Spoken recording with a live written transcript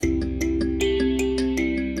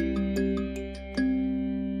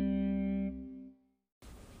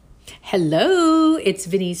Hello, it's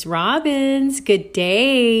Venice Robbins. Good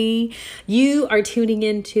day. You are tuning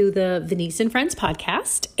into the Venice and Friends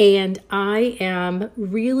podcast, and I am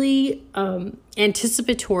really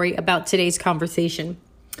anticipatory about today's conversation.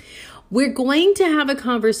 We're going to have a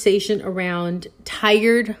conversation around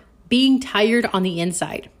being tired on the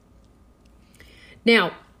inside.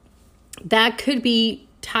 Now, could be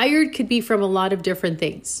from a lot of different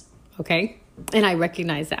things, okay? And I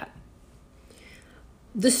recognize that.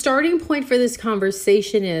 The starting point for this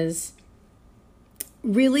conversation is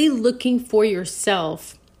really looking for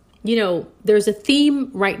yourself. You know, there's a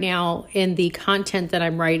theme right now in the content that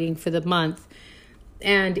I'm writing for the month,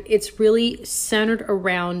 and it's really centered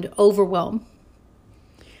around overwhelm.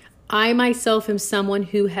 I myself am someone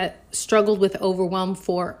who has struggled with overwhelm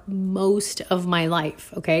for most of my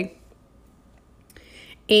life, okay?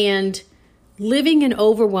 And living in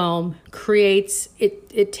overwhelm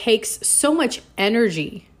it takes so much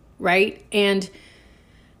energy, right? And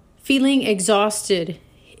feeling exhausted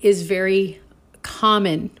is very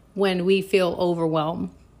common when we feel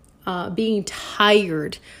overwhelmed. Being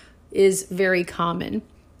tired is very common.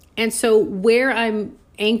 And so where I'm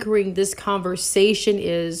anchoring this conversation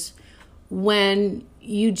is when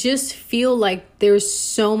you just feel like there's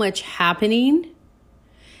so much happening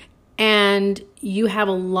and you have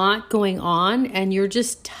a lot going on and you're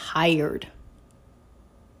just tired.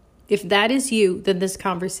 If that is you, then this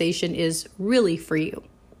conversation is really for you.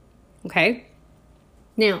 Okay?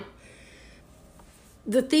 Now,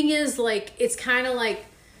 the thing is, it's kind of like,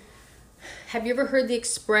 have you ever heard the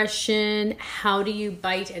expression, how do you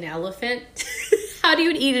bite an elephant? How do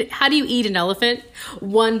you eat an elephant?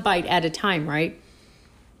 One bite at a time, right?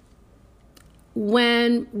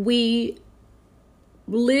 When we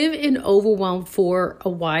live in overwhelm for a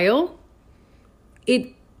while,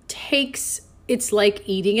 it's like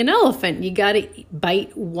eating an elephant. You got to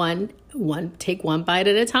bite take one bite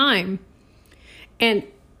at a time. And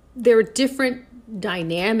there are different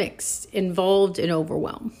dynamics involved in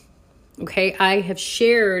overwhelm. Okay, I have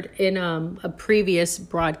shared in a previous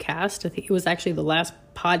broadcast, I think it was actually the last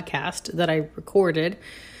podcast that I recorded,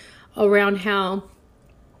 around how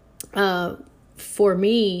for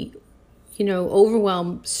me,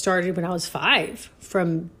 overwhelm started when I was 5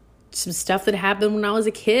 from some stuff that happened when I was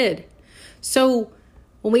a kid. So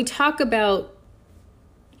when we talk about,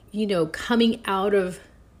 coming out of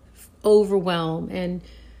overwhelm and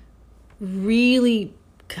really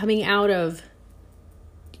coming out of,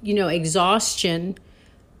 exhaustion,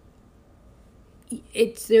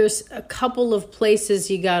 there's a couple of places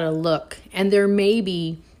you got to look, and there may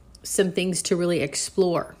be some things to really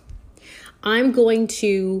explore. I'm going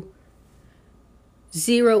to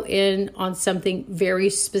zero in on something very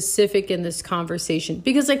specific in this conversation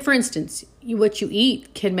because, for instance, what you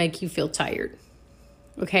eat can make you feel tired.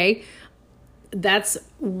 Okay? That's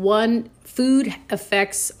one. Food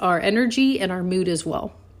affects our energy and our mood as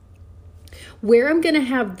well. Where I'm going to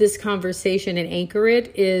have this conversation and anchor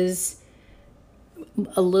it is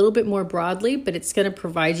a little bit more broadly, but it's going to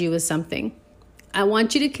provide you with something. I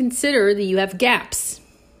want you to consider that you have gaps.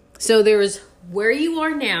 So there's where you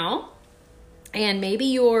are now, and maybe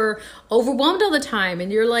you're overwhelmed all the time and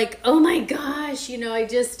you're like, oh my gosh,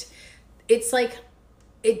 it's like,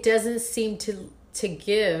 it doesn't seem to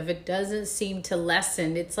give. It doesn't seem to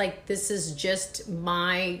lessen. It's like, this is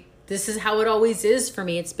how it always is for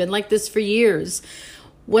me. It's been like this for years.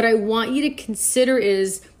 What I want you to consider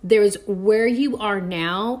is there's where you are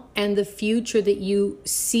now and the future that you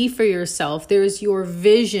see for yourself. There's your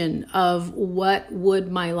vision of what would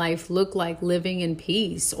my life look like living in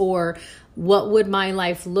peace, or what would my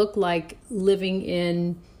life look like living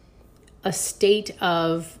in a state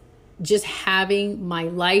of just having my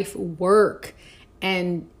life work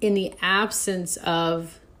and in the absence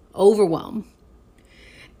of overwhelm.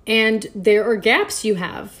 And there are gaps you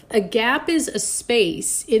have. A gap is a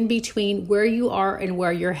space in between where you are and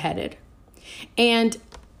where you're headed. And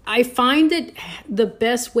I find that the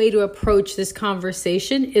best way to approach this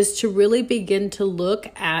conversation is to really begin to look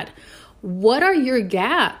at what are your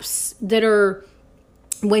gaps that are,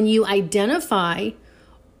 when you identify,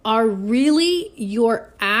 are really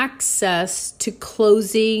your access to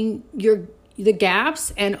closing the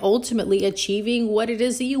gaps and ultimately achieving what it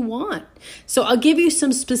is that you want. So I'll give you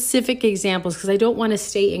some specific examples because I don't want to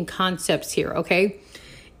stay in concepts here, okay?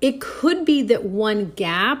 It could be that one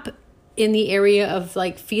gap in the area of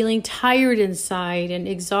feeling tired inside and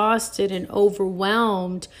exhausted and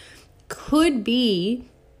overwhelmed could be,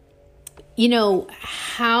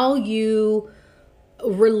 how you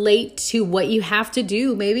relate to what you have to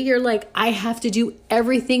do. Maybe you're like, I have to do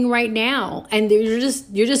everything right now. And you're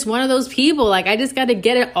just one of those people. Like, I just got to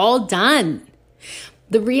get it all done.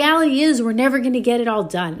 The reality is we're never going to get it all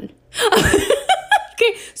done.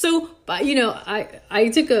 Okay. So, I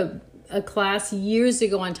took a class years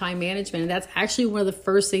ago on time management. And that's actually one of the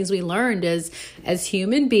first things we learned is, as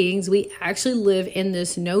human beings, we actually live in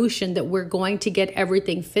this notion that we're going to get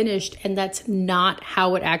everything finished. And that's not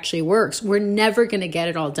how it actually works. We're never going to get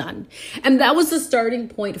it all done. And that was the starting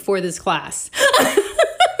point for this class.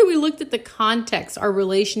 We looked at the context, our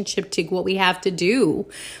relationship to what we have to do.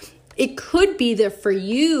 It could be that for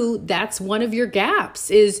you, that's one of your gaps,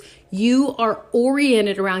 is you are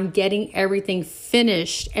oriented around getting everything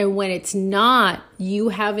finished. And when it's not, you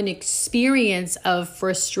have an experience of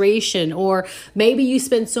frustration, or maybe you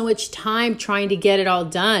spend so much time trying to get it all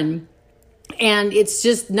done and it's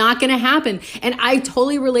just not going to happen. And I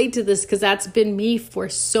totally relate to this because that's been me for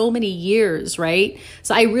so many years, right?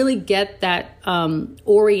 So I really get that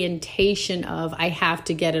orientation of I have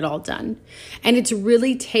to get it all done. And it's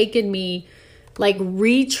really taken me like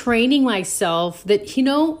retraining myself that,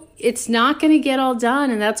 it's not going to get all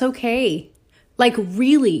done, and that's okay. Like,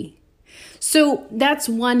 really. So that's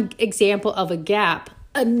one example of a gap.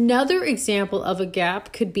 Another example of a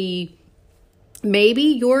gap could be maybe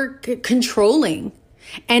you're controlling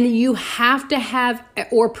and you have to have,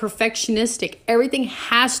 or perfectionistic. Everything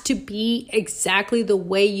has to be exactly the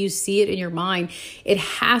way you see it in your mind. It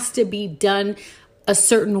has to be done a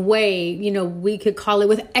certain way. We could call it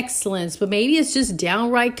with excellence, but maybe it's just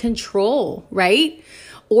downright control, right?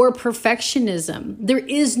 Or perfectionism. There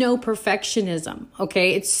is no perfectionism,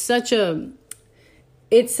 okay? It's such a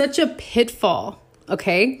pitfall,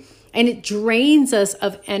 okay? And it drains us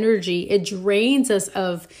of energy. It drains us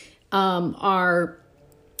of our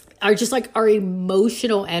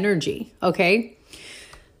emotional energy, okay?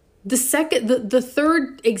 The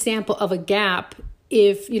third example of a gap,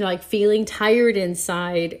 if, like feeling tired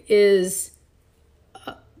inside, is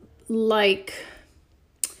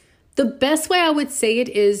the best way I would say it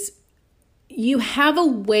is you have a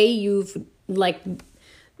way you've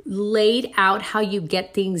laid out how you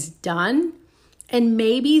get things done. And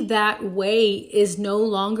maybe that way is no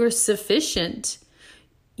longer sufficient.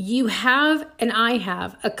 You have, and I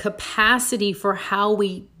have, a capacity for how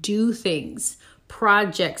we do things,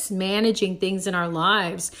 projects, managing things in our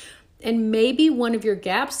lives. And maybe one of your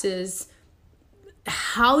gaps is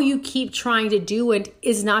how you keep trying to do it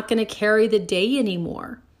is not going to carry the day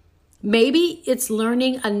anymore. Maybe it's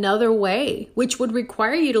learning another way, which would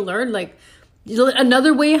require you to learn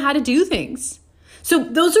another way how to do things. So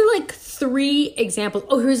those are 3 examples.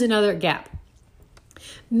 Oh, here's another gap.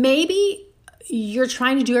 Maybe you're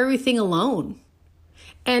trying to do everything alone.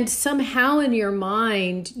 And somehow in your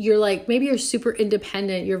mind, you're maybe you're super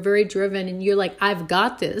independent, you're very driven, and you're like, I've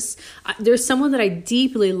got this. There's someone that I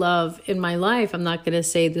deeply love in my life. I'm not going to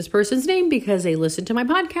say this person's name because they listen to my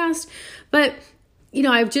podcast, but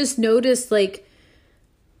I've just noticed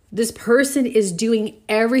this person is doing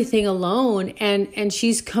everything alone and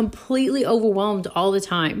she's completely overwhelmed all the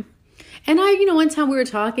time. And one time we were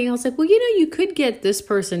talking, I was like, well, you could get this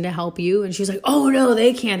person to help you. And she was like, oh no,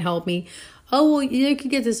 they can't help me. Oh, well, you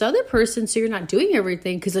could get this other person so you're not doing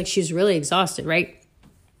everything, because she's really exhausted, right?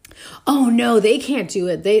 Oh no, they can't do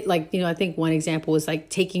it. They I think one example was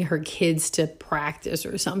taking her kids to practice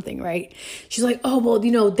or something, right? She's like, oh, well,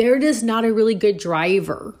 they're just not a really good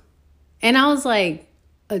driver. And I was like,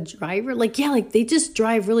 a driver? They just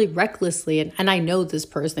drive really recklessly. And I know this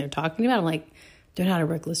person they're talking about. I'm like, they're not a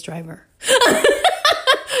reckless driver.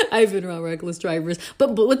 I've been around reckless drivers.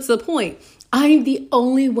 But what's the point? I'm the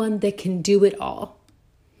only one that can do it all.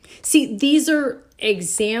 See, these are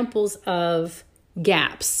examples of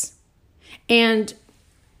gaps. And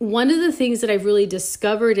one of the things that I've really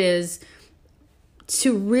discovered is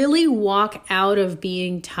to really walk out of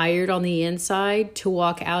being tired on the inside, to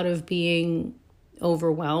walk out of being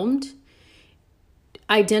overwhelmed,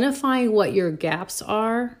 identifying what your gaps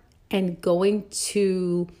are and going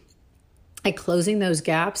to closing those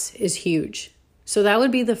gaps is huge. So that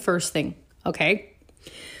would be the first thing. Okay.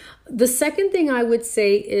 The second thing I would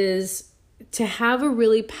say is to have a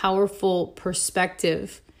really powerful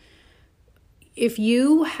perspective. If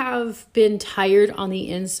you have been tired on the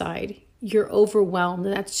inside, you're overwhelmed,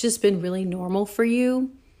 that's just been really normal for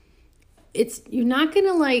you. You're not going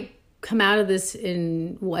to come out of this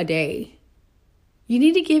in a day. You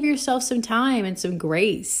need to give yourself some time and some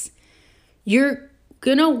grace. You're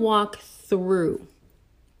going to walk through.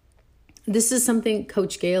 This is something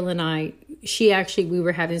Coach Gail and we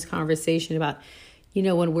were having this conversation about,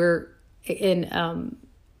 when we're in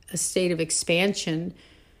a state of expansion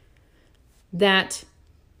that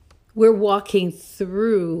we're walking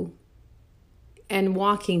through, and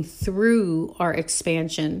walking through our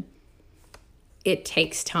expansion, it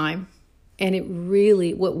takes time. And it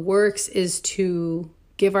really, what works is to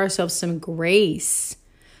give ourselves some grace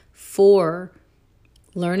for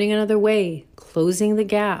learning another way, closing the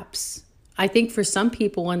gaps. I think for some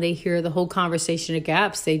people, when they hear the whole conversation of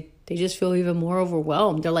gaps, they just feel even more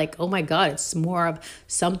overwhelmed. They're like, oh my God, it's more of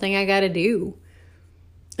something I got to do.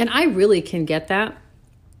 And I really can get that.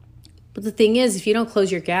 But the thing is, if you don't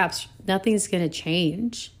close your gaps, nothing's going to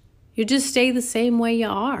change. You just stay the same way you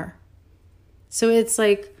are. So it's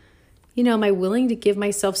like, am I willing to give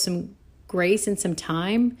myself some grace and some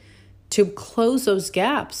time to close those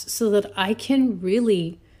gaps so that I can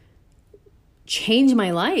really change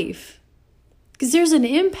my life? Because there's an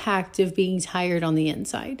impact of being tired on the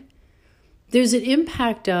inside. There's an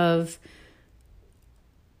impact of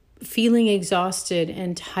feeling exhausted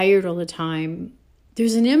and tired all the time.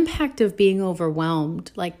 There's an impact of being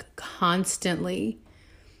overwhelmed, like constantly.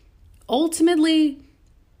 Ultimately,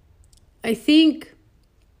 I think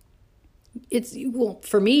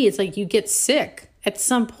for me, it's like you get sick. At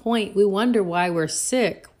some point, we wonder why we're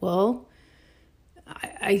sick. Well,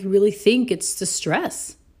 I really think it's the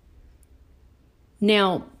stress.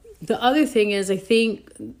 Now, the other thing is, I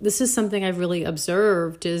think this is something I've really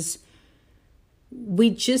observed, is we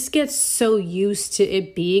just get so used to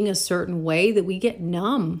it being a certain way that we get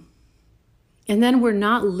numb. And then we're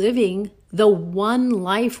not living the one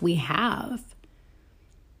life we have.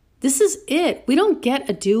 This is it. We don't get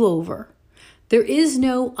a do-over. There is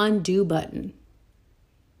no undo button.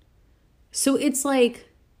 So it's like,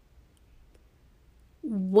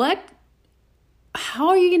 how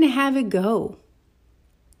are you going to have it go?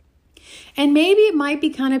 And maybe it might be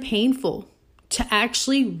kind of painful to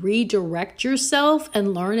actually redirect yourself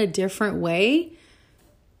and learn a different way.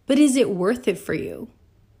 But is it worth it for you?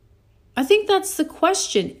 I think that's the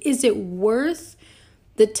question. Is it worth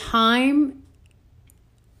the time?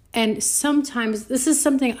 And sometimes, this is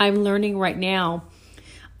something I'm learning right now.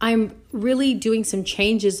 I'm really doing some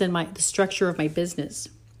changes in the structure of my business.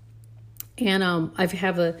 And I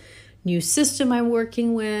have a new system I'm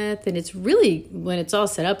working with. And it's really, when it's all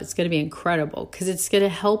set up, it's going to be incredible because it's going to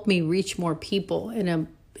help me reach more people in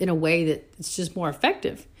a way that it's just more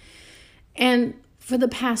effective. And for the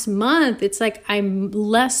past month, it's like I'm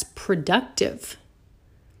less productive.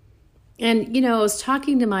 And, I was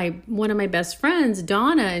talking to one of my best friends,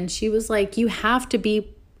 Donna, and she was like, you have to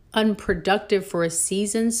be unproductive for a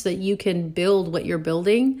season so that you can build what you're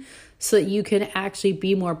building, so that you can actually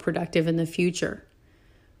be more productive in the future.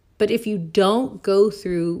 But if you don't go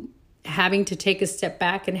through having to take a step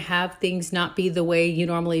back and have things not be the way you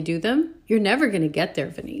normally do them, you're never going to get there,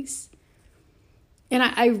 Venice. And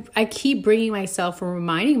I keep bringing myself and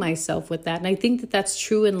reminding myself with that. And I think that that's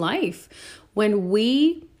true in life. When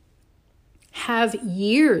we have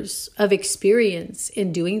years of experience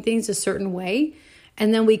in doing things a certain way,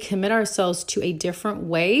 and then we commit ourselves to a different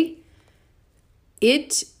way,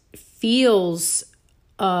 it feels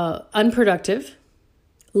unproductive.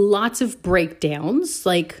 Lots of breakdowns,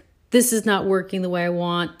 like this is not working the way I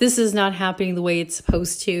want. This is not happening the way it's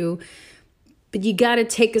supposed to. But you got to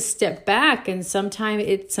take a step back, and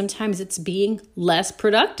sometimes it's being less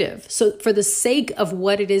productive. So for the sake of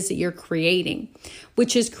what it is that you're creating,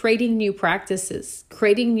 which is creating new practices,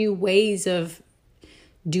 creating new ways of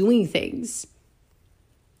doing things,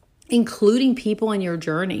 including people in your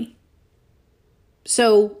journey.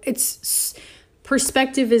 So it's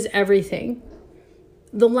perspective is everything.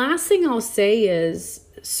 The last thing I'll say is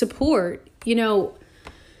support.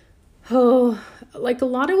 Like a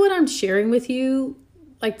lot of what I'm sharing with you,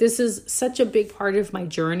 like this is such a big part of my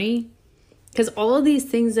journey, because all of these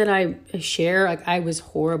things that I share, like I was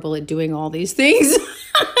horrible at doing all these things.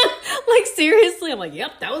 Like seriously, I'm like,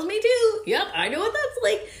 yep, that was me too. Yep, I know what that's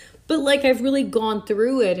like. But like I've really gone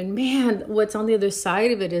through it, and man, what's on the other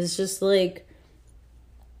side of it is just like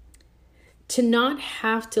to not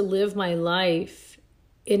have to live my life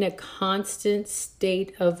in a constant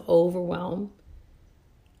state of overwhelm.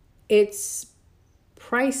 It's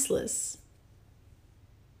priceless.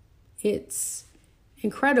 It's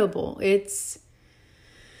incredible. It's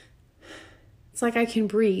like I can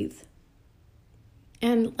breathe.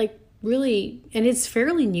 And like really, and it's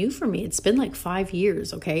fairly new for me. It's been like 5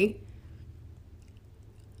 years, okay?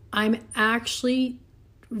 I'm actually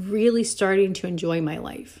really starting to enjoy my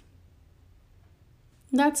life.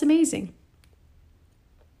 That's amazing.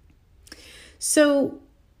 So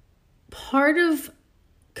part of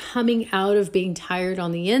coming out of being tired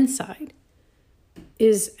on the inside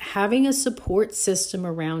is having a support system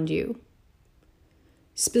around you.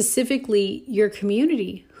 Specifically, your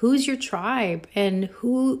community. Who's your tribe, and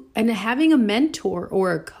having a mentor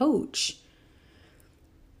or a coach.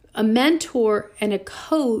 A mentor and a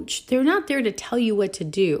coach, they're not there to tell you what to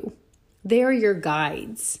do. They're your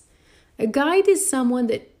guides. A guide is someone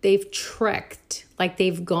that they've trekked, like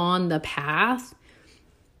they've gone the path,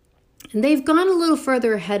 and they've gone a little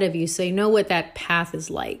further ahead of you, so you know what that path is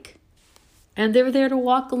like. And they're there to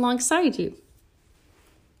walk alongside you.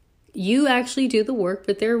 You actually do the work,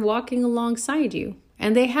 but they're walking alongside you.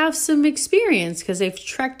 And they have some experience because they've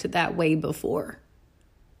trekked that way before.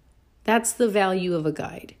 That's the value of a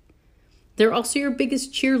guide. They're also your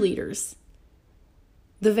biggest cheerleaders.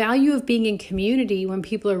 The value of being in community when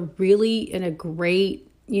people are really in a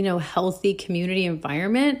great, healthy community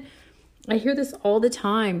environment. I hear this all the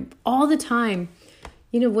time.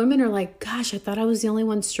 Women are like, gosh, I thought I was the only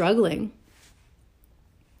one struggling.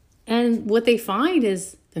 And what they find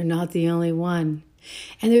is they're not the only one.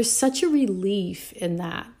 And there's such a relief in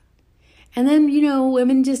that. And then,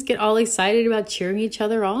 women just get all excited about cheering each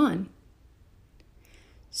other on.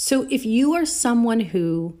 So if you are someone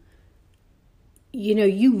who,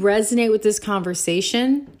 you resonate with this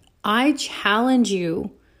conversation, I challenge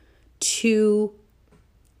you to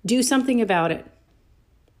do something about it.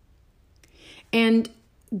 And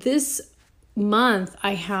this month,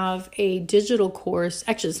 I have a digital course.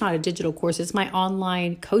 Actually, it's not a digital course. It's my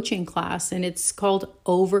online coaching class, and it's called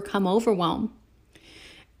Overcome Overwhelm.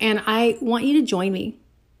 And I want you to join me.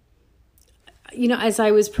 As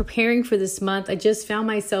I was preparing for this month, I just found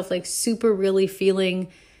myself really feeling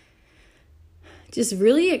just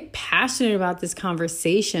really passionate about this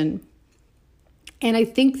conversation. And I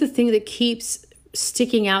think the thing that keeps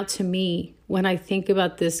sticking out to me when I think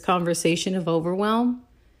about this conversation of overwhelm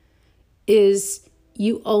is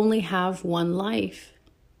you only have one life.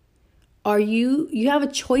 You have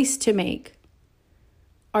a choice to make.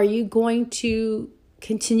 Are you going to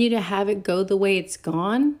continue to have it go the way it's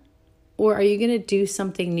gone? Or are you going to do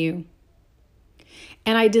something new?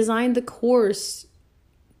 And I designed the course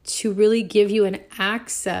to really give you an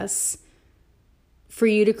access for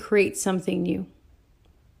you to create something new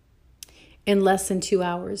in less than 2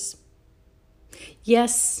 hours.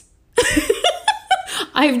 Yes,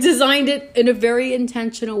 I've designed it in a very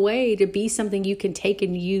intentional way to be something you can take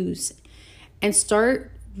and use and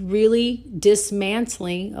start really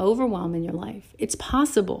dismantling overwhelm in your life. It's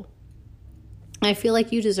possible. I feel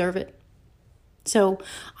like you deserve it. So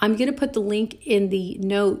I'm going to put the link in the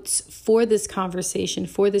notes for this conversation,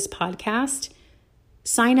 for this podcast.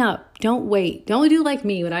 Sign up. Don't wait. Don't do like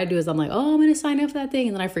me. What I do is I'm like, I'm going to sign up for that thing.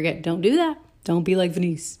 And then I forget. Don't do that. Don't be like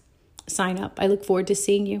Venice. Sign up. I look forward to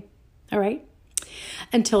seeing you. All right.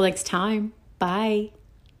 Until next time. Bye.